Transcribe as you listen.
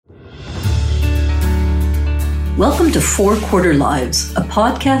Welcome to Four Quarter Lives, a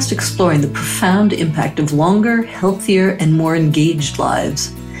podcast exploring the profound impact of longer, healthier, and more engaged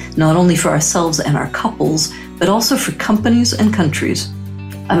lives, not only for ourselves and our couples, but also for companies and countries.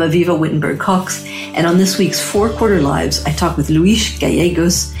 I'm Aviva Wittenberg-Cox, and on this week's Four Quarter Lives, I talk with Luis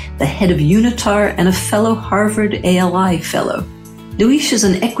Gallegos, the head of UNITAR and a fellow Harvard ALI fellow. Luis is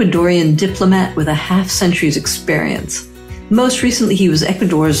an Ecuadorian diplomat with a half-century's experience. Most recently, he was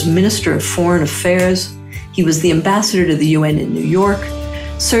Ecuador's Minister of Foreign Affairs. He was the ambassador to the UN in New York,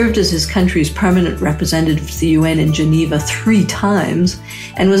 served as his country's permanent representative to the UN in Geneva 3 times,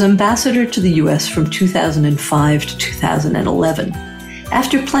 and was ambassador to the US from 2005 to 2011.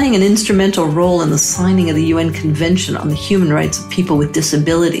 After playing an instrumental role in the signing of the UN Convention on the Human Rights of People with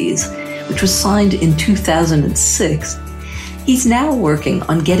Disabilities, which was signed in 2006, he's now working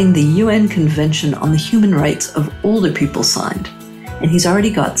on getting the UN Convention on the Human Rights of Older People signed. And he's already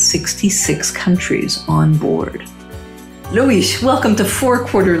got 66 countries on board. Luis, welcome to Four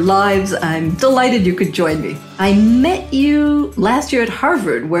Quarter Lives. I'm delighted you could join me. I met you last year at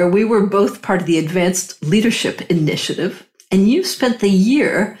Harvard, where we were both part of the Advanced Leadership Initiative, and you spent the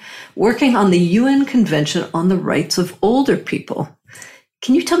year working on the UN Convention on the Rights of Older People.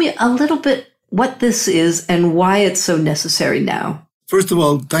 Can you tell me a little bit what this is and why it's so necessary now? First of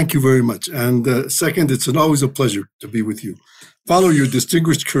all, thank you very much. And second, it's always a pleasure to be with you. Follow your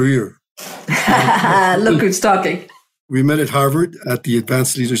distinguished career. Look who's talking. We met at Harvard at the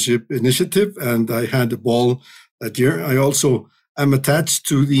Advanced Leadership Initiative, and I had the ball that year. I also am attached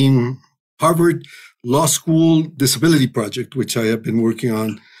to the Harvard Law School Disability Project, which I have been working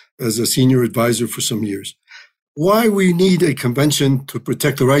on as a senior advisor for some years. Why we need a convention to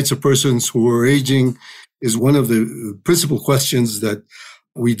protect the rights of persons who are aging is one of the principal questions that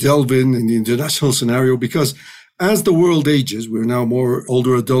we delve in the international scenario, because as the world ages, we're now more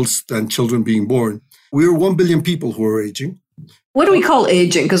older adults than children being born. We're 1 billion people who are aging. What do we call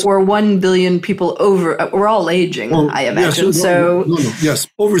aging? Because we're 1 billion people over. We're all aging, I imagine. Yes,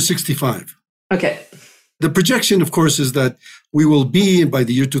 over 65. Okay. The projection, of course, is that we will be, by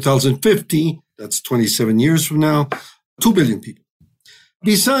the year 2050, that's 27 years from now, 2 billion people.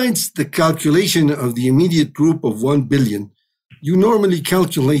 Besides the calculation of the immediate group of 1 billion, you normally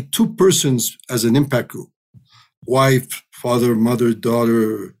calculate 2 persons as an impact group. Wife, father, mother,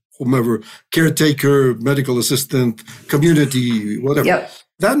 daughter, whomever, caretaker, medical assistant, community, whatever. Yep.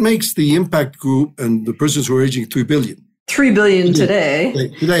 That makes the impact group and the persons who are aging 3 billion. 3 billion today.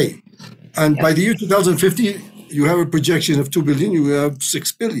 And by the year 2050, you have a projection of 2 billion, you have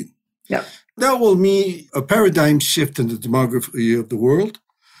 6 billion. Yep. That will mean a paradigm shift in the demography of the world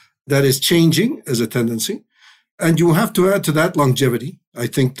that is changing as a tendency. And you have to add to that longevity. I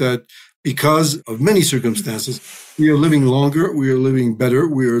think that because of many circumstances, we are living longer, we are living better,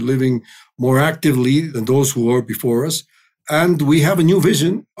 we are living more actively than those who are before us. And we have a new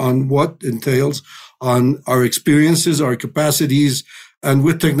vision on what entails on our experiences, our capacities, and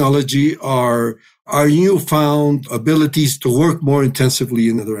with technology, our newfound abilities to work more intensively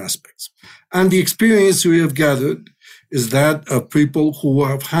in other aspects. And the experience we have gathered is that of people who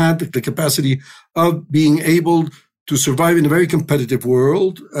have had the capacity of being able to survive in a very competitive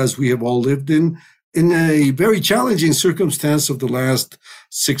world, as we have all lived in a very challenging circumstance of the last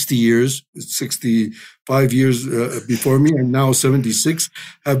 60 years, 65 years before me, and now 76,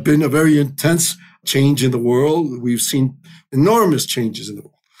 have been a very intense change in the world. We've seen enormous changes in the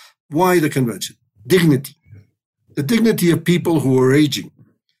world. Why the convention? Dignity. The dignity of people who are aging.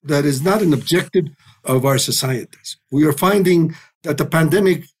 That is not an objective of our societies. We are finding that the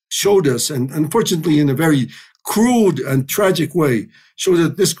pandemic showed us, and unfortunately in a very crude and tragic way, showed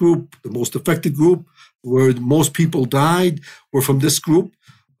that this group, the most affected group, where most people died, were from this group.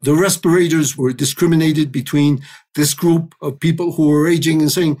 The respirators were discriminated between this group of people who were aging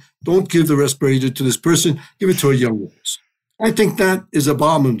and saying, don't give the respirator to this person, give it to a young one. I think that is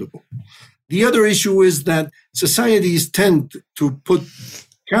abominable. The other issue is that societies tend to put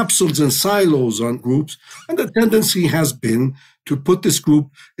capsules and silos on groups, and the tendency has been to put this group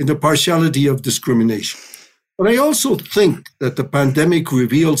in the partiality of discrimination. But I also think that the pandemic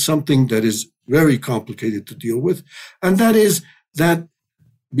revealed something that is very complicated to deal with, and that is that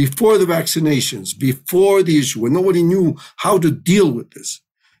before the vaccinations, before the issue, when nobody knew how to deal with this,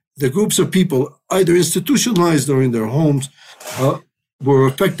 the groups of people, either institutionalized or in their homes, were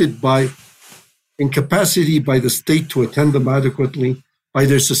affected by incapacity by the state to attend them adequately, by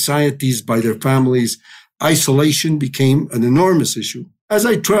their societies, by their families. Isolation became an enormous issue. As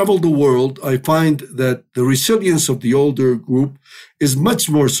I travel the world, I find that the resilience of the older group is much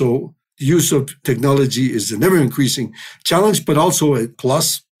more so. The use of technology is an ever-increasing challenge, but also a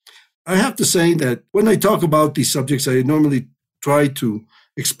plus. I have to say that when I talk about these subjects, I normally try to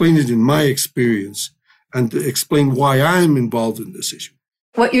explain it in my experience and to explain why I'm involved in this issue.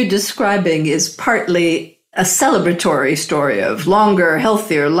 What you're describing is partly a celebratory story of longer,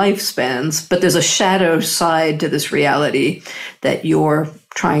 healthier lifespans, but there's a shadow side to this reality that you're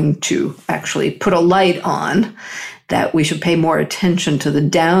trying to actually put a light on, that we should pay more attention to the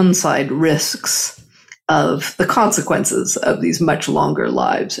downside risks of the consequences of these much longer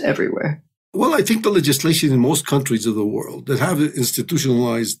lives everywhere. Well, I think the legislation in most countries of the world that have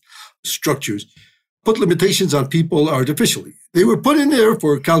institutionalized structures put limitations on people artificially. They were put in there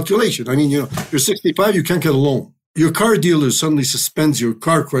for calculation. I mean, you're 65, you can't get a loan. Your car dealer suddenly suspends your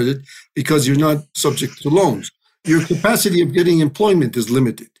car credit because you're not subject to loans. Your capacity of getting employment is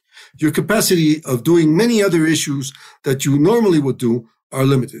limited. Your capacity of doing many other issues that you normally would do are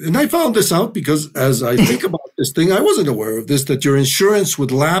limited. And I found this out because as I think about this thing, I wasn't aware of this, that your insurance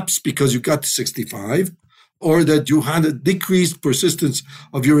would lapse because you got to 65, or that you had a decreased persistence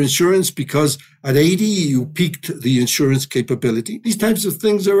of your insurance because at 80, you peaked the insurance capability. These types of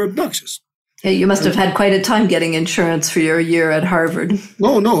things are obnoxious. Hey, you must have had quite a time getting insurance for your year at Harvard.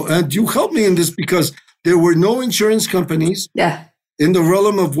 No. And you helped me in this because there were no insurance companies in the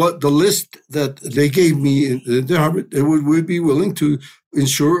realm of what the list that they gave me in Harvard, they would be willing to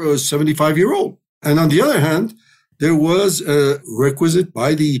insure a 75-year-old. And on the other hand, there was a requisite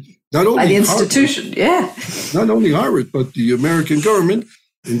by the not only by the institution, Harvard, not only Harvard, but the American government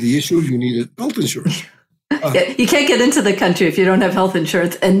in the issue you needed health insurance. You can't get into the country if you don't have health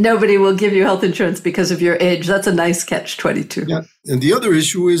insurance, and nobody will give you health insurance because of your age. That's a nice catch-22. Yeah. And the other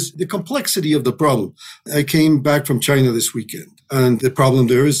issue is the complexity of the problem. I came back from China this weekend, and the problem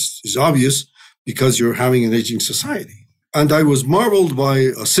there is obvious because you're having an aging society. And I was marveled by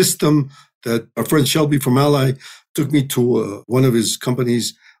a system that our friend Shelby from Ally took me to one of his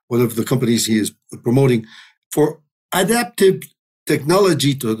companies, one of the companies he is promoting for adaptive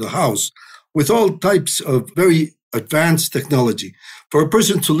technology to the house with all types of very advanced technology for a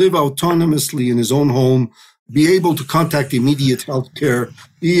person to live autonomously in his own home, be able to contact immediate health care,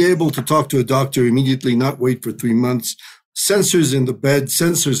 be able to talk to a doctor immediately, not wait for 3 months, sensors in the bed,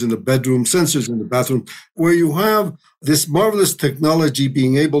 sensors in the bedroom, sensors in the bathroom, where you have this marvelous technology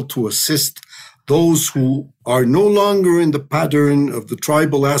being able to assist those who are no longer in the pattern of the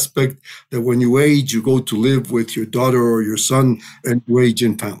tribal aspect that when you age, you go to live with your daughter or your son and you age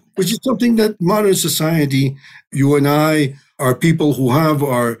in family, which is something that modern society, you and I, are people who have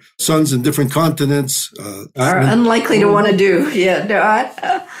our sons in different continents. Are unlikely to want to do.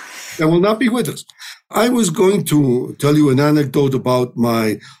 That will not be with us. I was going to tell you an anecdote about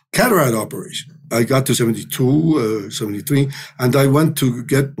my cataract operation. I got to 72, 73, and I went to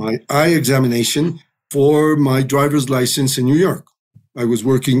get my eye examination for my driver's license in New York. I was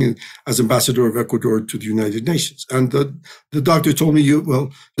working as ambassador of Ecuador to the United Nations. And the doctor told me,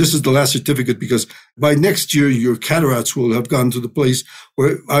 this is the last certificate because by next year, your cataracts will have gone to the place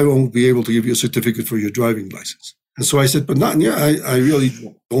where I won't be able to give you a certificate for your driving license. And so I said, but I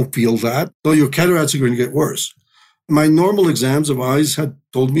really don't feel that. So your cataracts are going to get worse. My normal exams of eyes had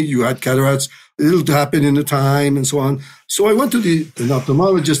told me you had cataracts. It'll happen in a time and so on. So I went to an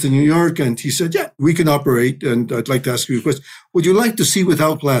ophthalmologist in New York and he said, we can operate. And I'd like to ask you a question. Would you like to see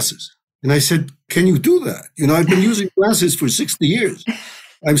without glasses? And I said, can you do that? I've been using glasses for 60 years.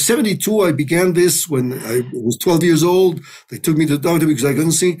 I'm 72. I began this when I was 12 years old. They took me to the doctor because I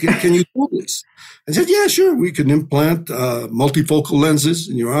couldn't see. Can you do this? I said, yeah, sure. We can implant multifocal lenses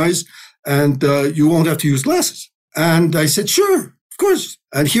in your eyes and you won't have to use glasses. And I said, sure, of course.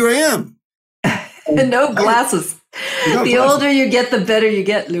 And here I am. No glasses. The older you get, the better you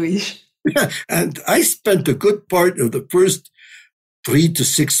get, Luis. Yeah. And I spent a good part of the first 3 to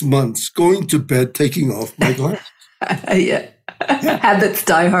 6 months going to bed, taking off my glasses. Yeah. Habits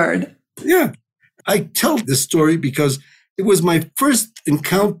die hard. Yeah. I tell this story because it was my first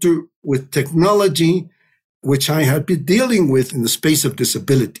encounter with technology, which I had been dealing with in the space of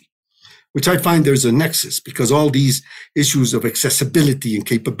disability, which I find there's a nexus because all these issues of accessibility and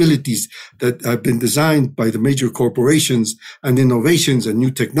capabilities that have been designed by the major corporations and innovations and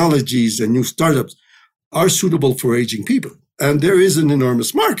new technologies and new startups are suitable for aging people. And there is an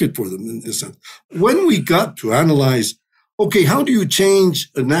enormous market for them in this sense. When we got to analyze, okay, how do you change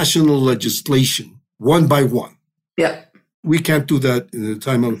a national legislation one by one? Yeah. We can't do that in the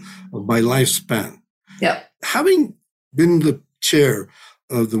time of my lifespan. Yeah. Having been the chair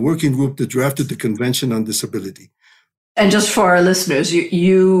of the working group that drafted the Convention on Disability. And just for our listeners,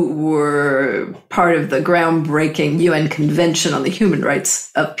 you were part of the groundbreaking UN Convention on the Human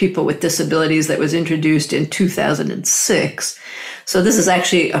Rights of People with Disabilities that was introduced in 2006, So this is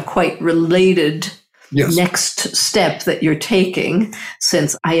actually a quite related next step that you're taking,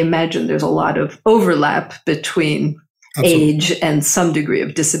 since I imagine there's a lot of overlap between age and some degree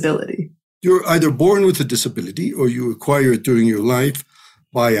of disability. You're either born with a disability or you acquire it during your life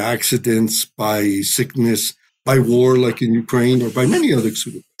by accidents, by sickness, by war like in Ukraine, or by many other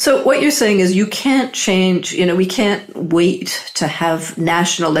sort of. So what you're saying is you can't change, we can't wait to have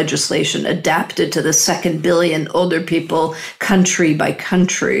national legislation adapted to the 2 billion older people country by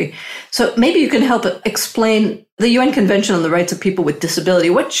country. So maybe you can help explain the UN Convention on the Rights of People with Disability.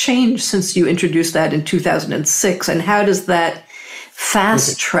 What changed since you introduced that in 2006, and how does that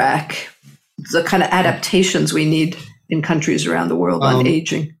fast track the kind of adaptations we need in countries around the world on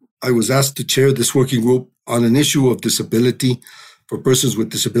aging? I was asked to chair this working group on an issue of disability for persons with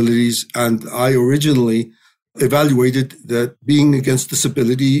disabilities. And I originally evaluated that being against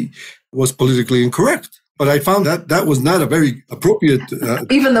disability was politically incorrect. But I found that that was not a very appropriate...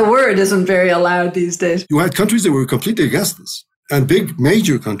 Even the word isn't very allowed these days. You had countries that were completely against this, and big,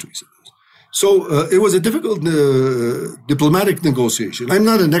 major countries. So it was a difficult diplomatic negotiation. I'm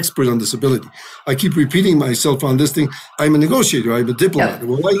not an expert on disability. I keep repeating myself on this thing. I'm a negotiator. I'm a diplomat.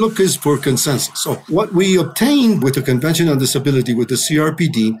 What I look is for consensus. So what we obtained with the Convention on Disability, with the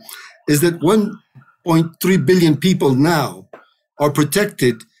CRPD, is that 1.3 billion people now are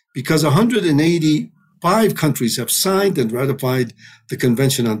protected because 185 countries have signed and ratified the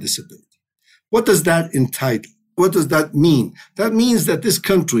Convention on Disability. What does that entitle? What does that mean? That means that this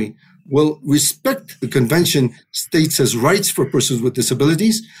country will respect the convention states as rights for persons with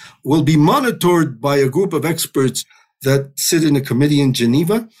disabilities, will be monitored by a group of experts that sit in a committee in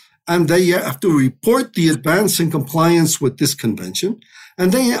Geneva, and they have to report the advance in compliance with this convention.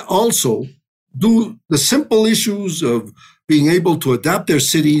 And they also do the simple issues of being able to adapt their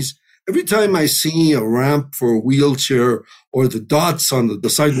cities. Every time I see a ramp for a wheelchair or the dots on the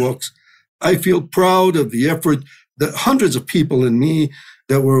sidewalks, I feel proud of the effort that hundreds of people and me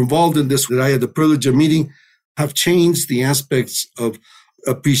that were involved in this, that I had the privilege of meeting, have changed the aspects of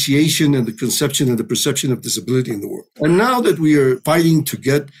appreciation and the conception and the perception of disability in the world. And now that we are fighting to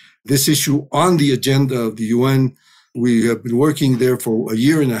get this issue on the agenda of the UN, we have been working there for a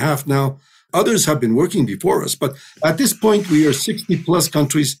year and a half now. Others have been working before us, but at this point, we are 60 plus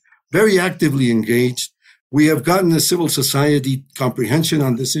countries very actively engaged. We have gotten a civil society comprehension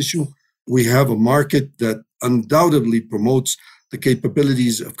on this issue. We have a market that undoubtedly promotes the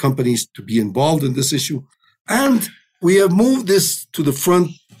capabilities of companies to be involved in this issue. And we have moved this to the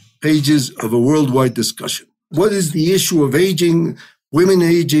front pages of a worldwide discussion. What is the issue of aging, women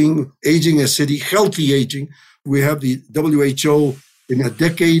aging, aging as city, healthy aging? We have the WHO in a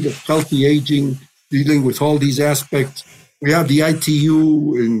decade of healthy aging, dealing with all these aspects. We have the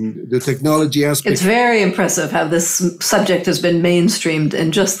ITU in the technology aspect. It's very impressive how this subject has been mainstreamed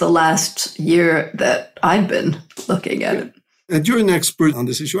in just the last year that I've been looking at it. And you're an expert on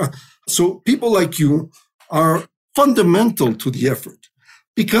this issue. So people like you are fundamental to the effort,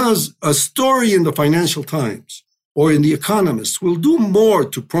 because a story in the Financial Times or in The Economist will do more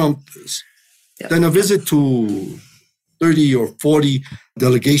to prompt this than a visit to 30 or 40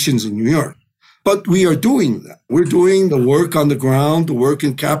 delegations in New York. But we are doing that. We're doing the work on the ground, the work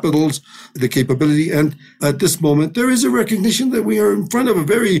in capitals, the capability. And at this moment, there is a recognition that we are in front of a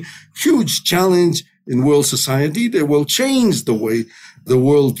very huge challenge in world society that will change the way the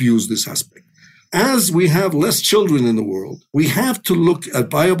world views this aspect. As we have less children in the world, we have to look at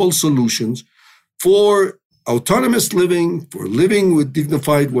viable solutions for autonomous living, for living with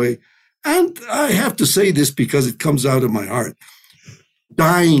dignified way. And I have to say this because it comes out of my heart,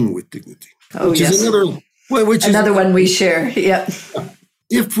 dying with dignity. Oh, which yes. is another one we share. Yeah.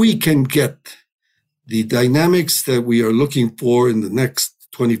 If we can get the dynamics that we are looking for in the next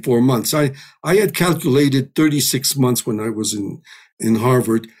 24 months, I had calculated 36 months when I was in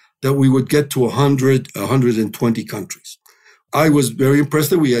Harvard that we would get to 120 countries. I was very impressed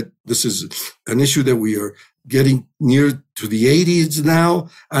that this is an issue that we are getting near to the 80s now.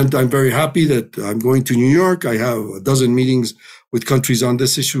 And I'm very happy that I'm going to New York. I have a dozen meetings with countries on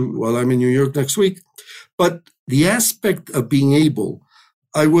this issue while I'm in New York next week. But the aspect of being able,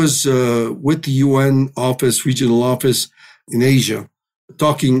 I was with the UN office, regional office in Asia,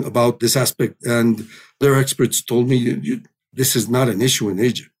 talking about this aspect, and their experts told me, this is not an issue in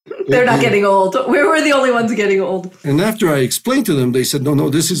Asia. They're not getting old. We're the only ones getting old. And after I explained to them, they said, no,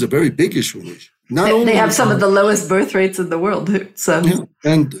 this is a very big issue in Asia. They have some of the lowest birth rates in the world. So. Yeah.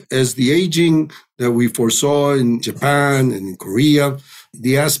 And as the aging that we foresaw in Japan and in Korea,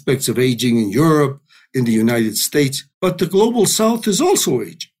 the aspects of aging in Europe, in the United States, but the global South is also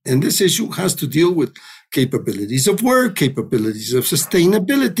aging. And this issue has to deal with capabilities of work, capabilities of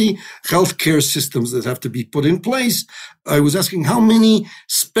sustainability, healthcare systems that have to be put in place. I was asking how many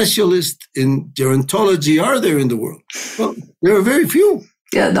specialists in gerontology are there in the world? Well, there are very few.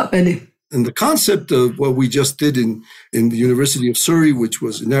 Yeah, not many. And the concept of what we just did in the University of Surrey, which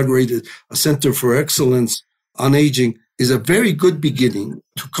was inaugurated a Center for Excellence on Aging, is a very good beginning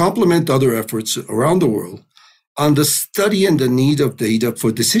to complement other efforts around the world on the study and the need of data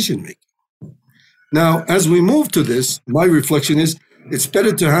for decision making. Now, as we move to this, my reflection is it's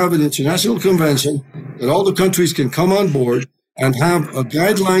better to have an international convention that all the countries can come on board and have a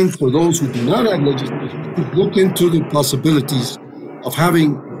guideline for those who do not have legislation to look into the possibilities of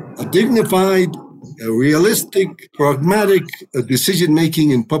having a dignified, a realistic, pragmatic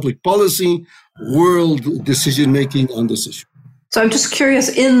decision-making in public policy, world decision-making on this issue. So I'm just curious,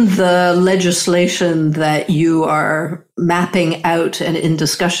 in the legislation that you are mapping out and in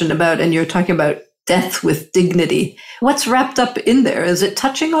discussion about, and you're talking about death with dignity, what's wrapped up in there? Is it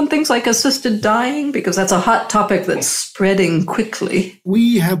touching on things like assisted dying? Because that's a hot topic that's spreading quickly.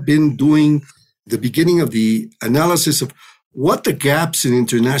 We have been doing the beginning of the analysis of what the gaps in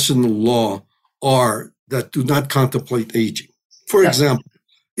international law are that do not contemplate aging. For example,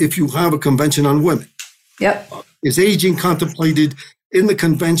 if you have a convention on women, is aging contemplated in the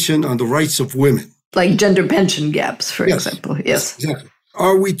Convention on the Rights of Women? Like gender pension gaps, for example. Yes. Exactly.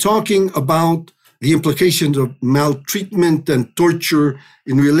 Are we talking about the implications of maltreatment and torture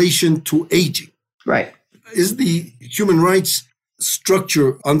in relation to aging? Right. Is the human rights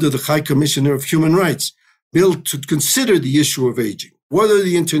structure under the High Commissioner of Human Rights built to consider the issue of aging? What are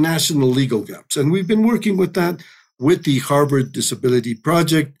the international legal gaps? And we've been working with that with the Harvard Disability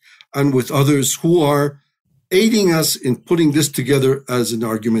Project and with others who are aiding us in putting this together as an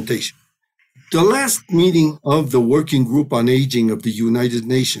argumentation. The last meeting of the Working Group on Aging of the United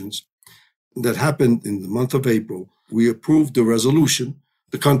Nations that happened in the month of April, we approved the resolution.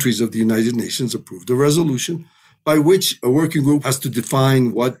 The countries of the United Nations approved the resolution by which a working group has to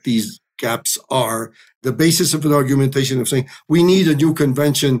define what these gaps are, the basis of an argumentation of saying we need a new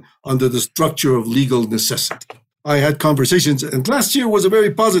convention under the structure of legal necessity. I had conversations, and last year was a very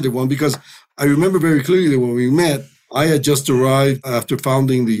positive one because I remember very clearly that when we met, I had just arrived after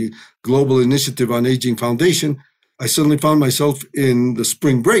founding the Global Initiative on Aging Foundation. I suddenly found myself in the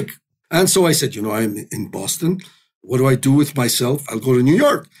spring break. And so I said, I'm in Boston. What do I do with myself? I'll go to New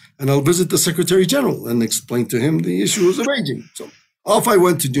York and I'll visit the Secretary General and explain to him the issues of aging. So off I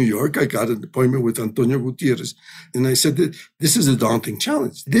went to New York. I got an appointment with Antonio Gutierrez. And I said, this is a daunting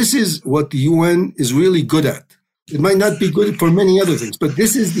challenge. This is what the UN is really good at. It might not be good for many other things, but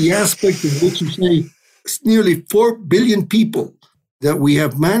this is the aspect in which you say nearly 4 billion people that we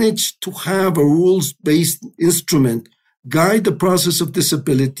have managed to have a rules-based instrument guide the process of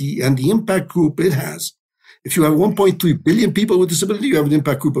disability and the impact group it has. If you have 1.3 billion people with disability, you have an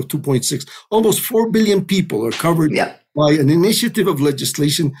impact group of 2.6. Almost 4 billion people are covered by an initiative of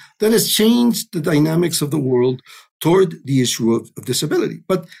legislation that has changed the dynamics of the world toward the issue of disability.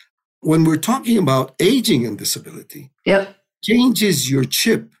 But when we're talking about aging and disability, changes your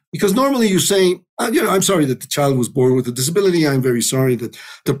chip. Because normally you say, I'm sorry that the child was born with a disability. I'm very sorry that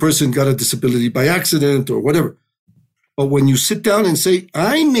the person got a disability by accident or whatever. But when you sit down and say,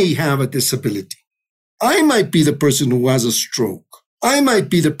 I may have a disability, I might be the person who has a stroke, I might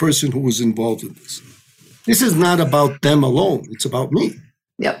be the person who was involved in this. This is not about them alone. It's about me.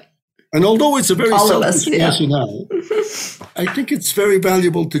 And although it's a very selfish rationale, I think it's very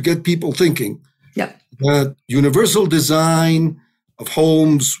valuable to get people thinking that universal design of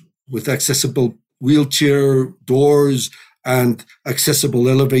homes with accessible wheelchair doors and accessible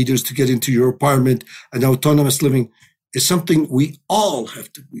elevators to get into your apartment and autonomous living is something we all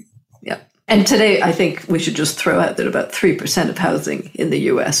have to be. And today, I think we should just throw out that about 3% of housing in the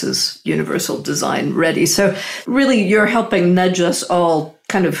US is universal design ready. So really, you're helping nudge us all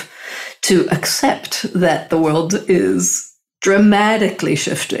kind of to accept that the world is dramatically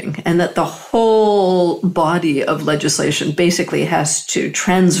shifting and that the whole body of legislation basically has to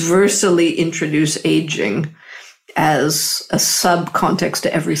transversally introduce aging as a sub-context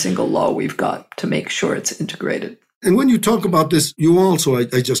to every single law we've got to make sure it's integrated. And when you talk about this, you also,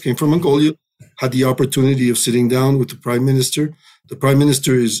 I just came from Mongolia, had the opportunity of sitting down with the Prime Minister. The Prime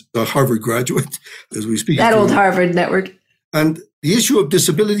Minister is a Harvard graduate, as we speak. That old Harvard network. And the issue of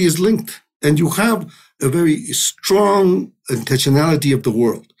disability is linked. And you have a very strong intentionality of the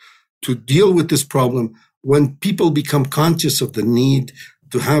world to deal with this problem when people become conscious of the need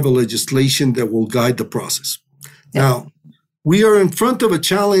to have a legislation that will guide the process. Now, we are in front of a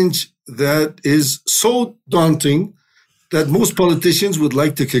challenge that is so daunting that most politicians would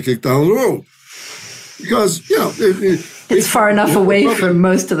like to kick it down the road. Because, it's far enough away from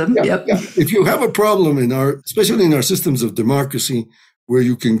most of them. Yeah. If you have a problem especially in our systems of democracy, where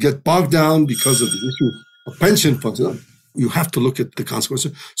you can get bogged down because of the issue of pension funds, you have to look at the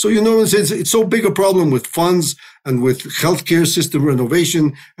consequences. So, it's so big a problem with funds and with healthcare system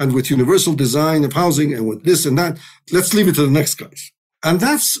renovation and with universal design of housing and with this and that. Let's leave it to the next guys. And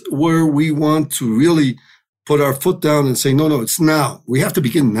that's where we want to really put our foot down and say, no, it's now. We have to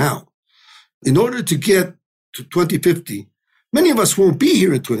begin now. In order to get to 2050, many of us won't be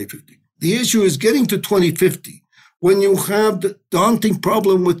here in 2050. The issue is getting to 2050 when you have the daunting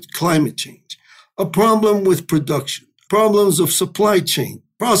problem with climate change, a problem with production, problems of supply chain,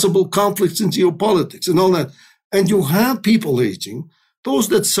 possible conflicts in geopolitics and all that. And you have people aging. Those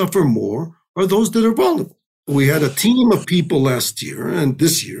that suffer more are those that are vulnerable. We had a team of people last year and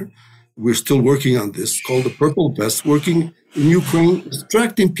this year, we're still working on this, called the Purple Vest, working in Ukraine,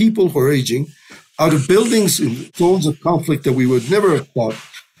 extracting people who are aging out of buildings in zones of conflict that we would never have thought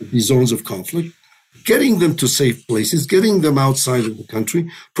would be zones of conflict, getting them to safe places, getting them outside of the country,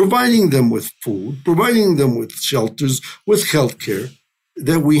 providing them with food, providing them with shelters, with healthcare,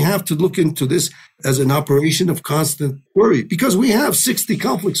 that we have to look into this as an operation of constant worry, because we have 60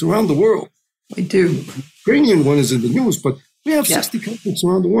 conflicts around the world. We do. The Ukrainian one is in the news, but we have 60 conflicts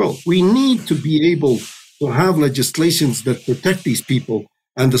around the world. We need to be able to have legislations that protect these people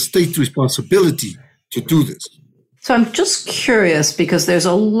and the state's responsibility to do this. So I'm just curious, because there's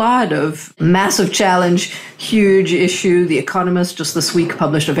a lot of massive challenge, huge issue. The Economist just this week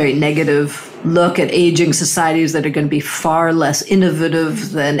published a very negative look at aging societies that are going to be far less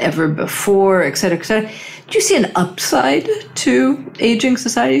innovative than ever before, et cetera, et cetera. Do you see an upside to aging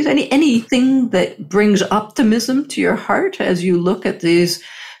societies? Anything that brings optimism to your heart as you look at these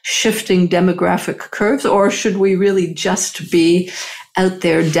shifting demographic curves? Or should we really just be out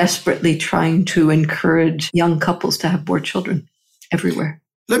there desperately trying to encourage young couples to have more children everywhere?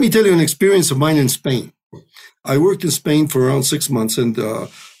 Let me tell you an experience of mine in Spain. I worked in Spain for around 6 months, and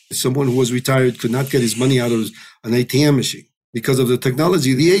someone who was retired could not get his money out of an ATM machine because of the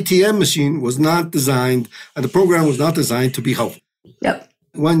technology. The ATM machine was not designed, and the program was not designed to be helpful. Yep.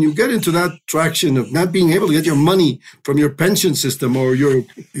 When you get into that traction of not being able to get your money from your pension system, or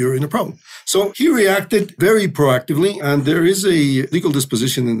you're in a problem. So he reacted very proactively, and there is a legal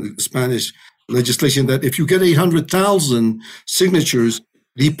disposition in the Spanish legislation that if you get 800,000 signatures,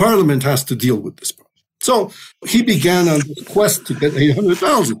 the parliament has to deal with this problem. So he began on this quest to get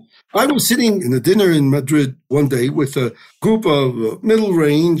 800,000. I was sitting in a dinner in Madrid one day with a group of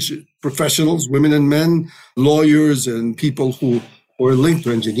middle-range professionals, women and men, lawyers, and people who were linked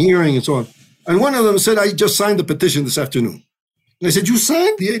to engineering and so on. And one of them said, I just signed the petition this afternoon. And I said, you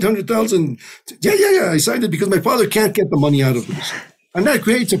signed the 800,000? Yeah, I signed it because my father can't get the money out of this. And that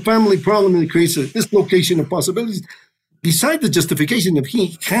creates a family problem, and it creates a dislocation of possibilities. Beside the justification that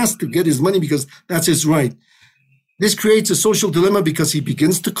he has to get his money because that's his right, this creates a social dilemma because he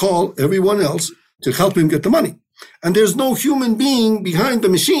begins to call everyone else to help him get the money. And there's no human being behind the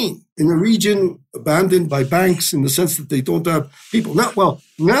machine in a region abandoned by banks in the sense that they don't have people.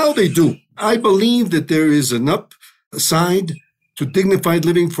 Now they do. I believe that there is an upside to dignified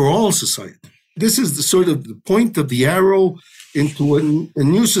living for all society. This is the sort of the point of the arrow into a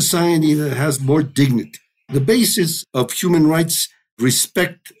new society that has more dignity. The basis of human rights,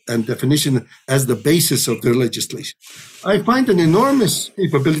 respect and definition as the basis of their legislation. I find an enormous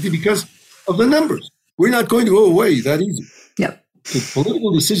capability because of the numbers. We're not going to go away that easy. Yep. If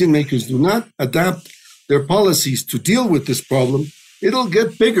political decision makers do not adapt their policies to deal with this problem, it'll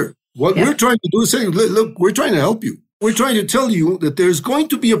get bigger. What we're trying to do is say, look, we're trying to help you. We're trying to tell you that there's going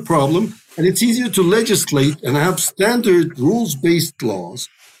to be a problem, and it's easier to legislate and have standard rules-based laws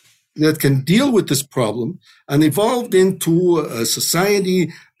that can deal with this problem and evolved into a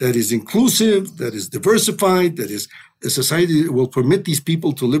society that is inclusive, that is diversified, that is a society that will permit these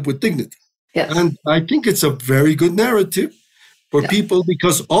people to live with dignity. Yes. And I think it's a very good narrative for people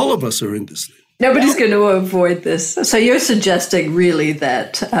because all of us are in this. Nobody's going to avoid this. So you're suggesting really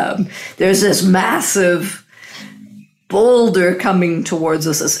that there's this massive boulder coming towards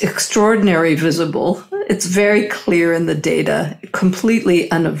us, this extraordinary visible. It's very clear in the data, completely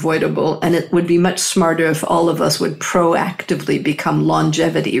unavoidable. And it would be much smarter if all of us would proactively become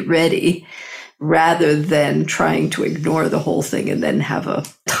longevity ready rather than trying to ignore the whole thing and then have a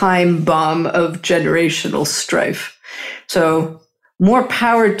time bomb of generational strife. So more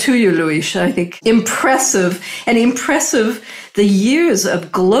power to you, Luis. I think impressive the years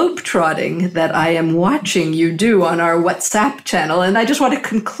of globetrotting that I am watching you do on our WhatsApp channel. And I just want to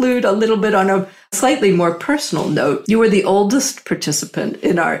conclude a little bit on a slightly more personal note, you were the oldest participant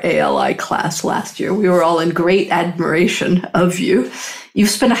in our ALI class last year. We were all in great admiration of you. You've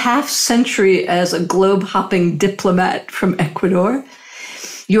spent a half century as a globe-hopping diplomat from Ecuador.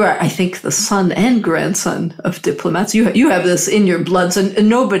 You are, I think, the son and grandson of diplomats. You have this in your bloods, and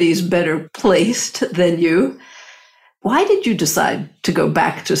nobody's better placed than you. Why did you decide to go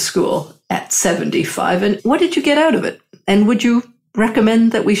back to school at 75, and what did you get out of it? And would you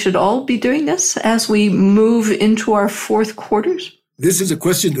recommend that we should all be doing this as we move into our fourth quarters? This is a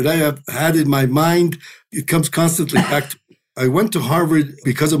question that I have had in my mind. It comes constantly back to me. I went to Harvard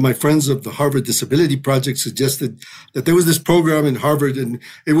because of my friends of the Harvard Disability Project suggested that there was this program in Harvard and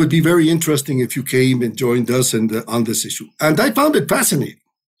it would be very interesting if you came and joined us on this issue. And I found it fascinating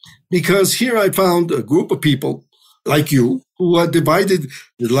because here I found a group of people like you, who had divided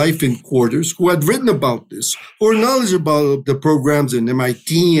their life in quarters, who had written about this, who are knowledgeable about the programs in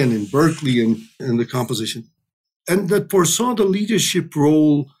MIT and in Berkeley and the composition, and that foresaw the leadership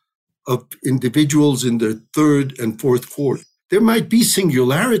role of individuals in their third and fourth quarter. There might be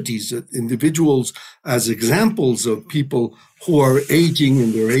singularities that individuals as examples of people who are aging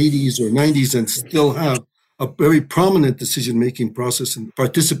in their 80s or 90s and still have a very prominent decision-making process and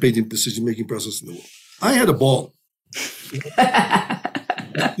participating decision-making process in the world. I had a ball.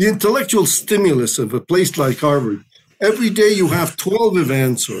 The intellectual stimulus of a place like Harvard, every day you have 12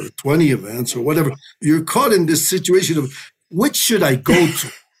 events or 20 events or whatever. You're caught in this situation of which should I go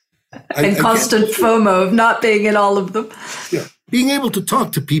to? And constant FOMO of not being in all of them. Yeah. Being able to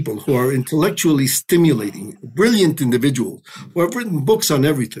talk to people who are intellectually stimulating, brilliant individuals who have written books on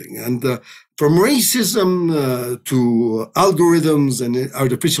everything. And from racism to algorithms and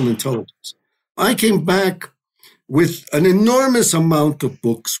artificial intelligence. I came back with an enormous amount of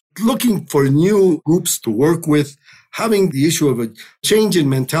books, looking for new groups to work with, having the issue of a change in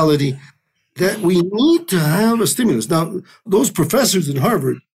mentality, that we need to have a stimulus. Now, those professors in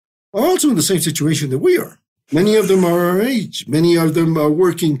Harvard are also in the same situation that we are. Many of them are our age. Many of them are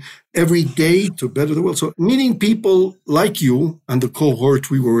working every day to better the world. So meeting people like you and the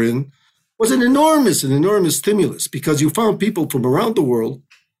cohort we were in was an enormous stimulus because you found people from around the world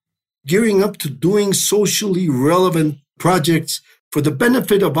gearing up to doing socially relevant projects for the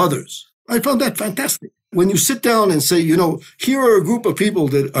benefit of others. I found that fantastic. When you sit down and say, here are a group of people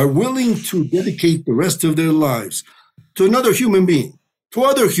that are willing to dedicate the rest of their lives to another human being, to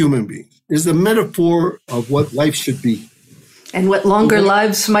other human beings, is the metaphor of what life should be. And what longer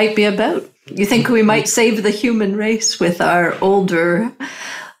lives might be about. You think we might save the human race with our older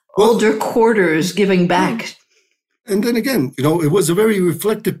quarters giving back? And then again, it was a very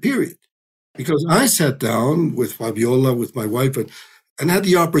reflective period because I sat down with Fabiola, with my wife, and had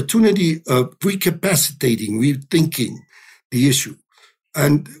the opportunity of recapacitating, rethinking the issue.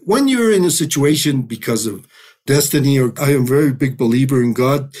 And when you're in a situation because of destiny, or I am a very big believer in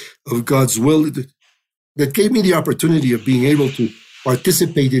God, of God's will, that gave me the opportunity of being able to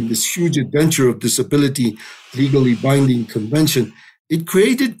participate in this huge adventure of disability legally binding convention. It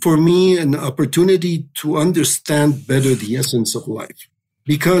created for me an opportunity to understand better the essence of life.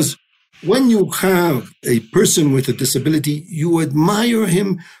 Because when you have a person with a disability, you admire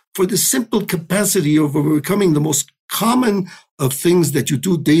him for the simple capacity of overcoming the most common of things that you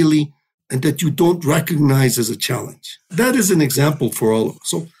do daily and that you don't recognize as a challenge. That is an example for all of us.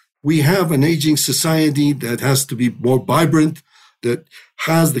 So we have an aging society that has to be more vibrant, that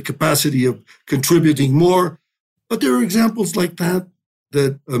has the capacity of contributing more. But there are examples like that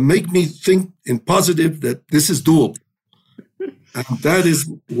make me think in positive that this is doable. And that is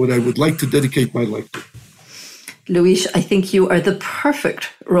what I would like to dedicate my life to. Luis, I think you are the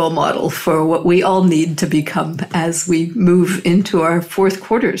perfect role model for what we all need to become as we move into our fourth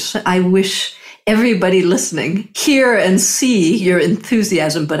quarters. I wish everybody listening hear and see your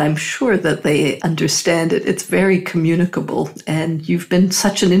enthusiasm, but I'm sure that they understand it. It's very communicable, and you've been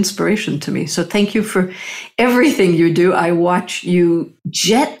such an inspiration to me. So thank you for everything you do. I watch you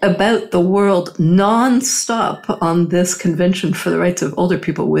jet about the world nonstop on this convention for the rights of older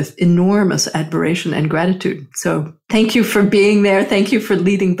people with enormous admiration and gratitude. So thank you for being there. Thank you for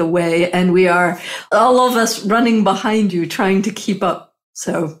leading the way. And we are, all of us, running behind you, trying to keep up.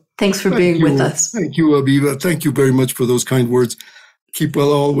 So thanks for being with us. Thank you, Aviva. Thank you very much for those kind words. Keep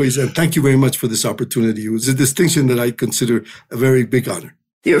well always. And thank you very much for this opportunity. It was a distinction that I consider a very big honor.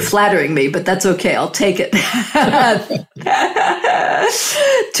 You're flattering me, but that's okay. I'll take it.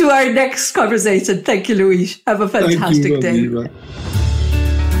 To our next conversation. Thank you, Luis. Have a fantastic day.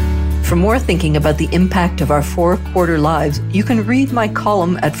 For more thinking about the impact of our four-quarter lives, you can read my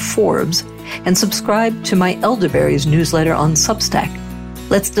column at Forbes and subscribe to my Elderberries newsletter on Substack.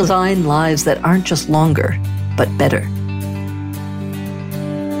 Let's design lives that aren't just longer, but better.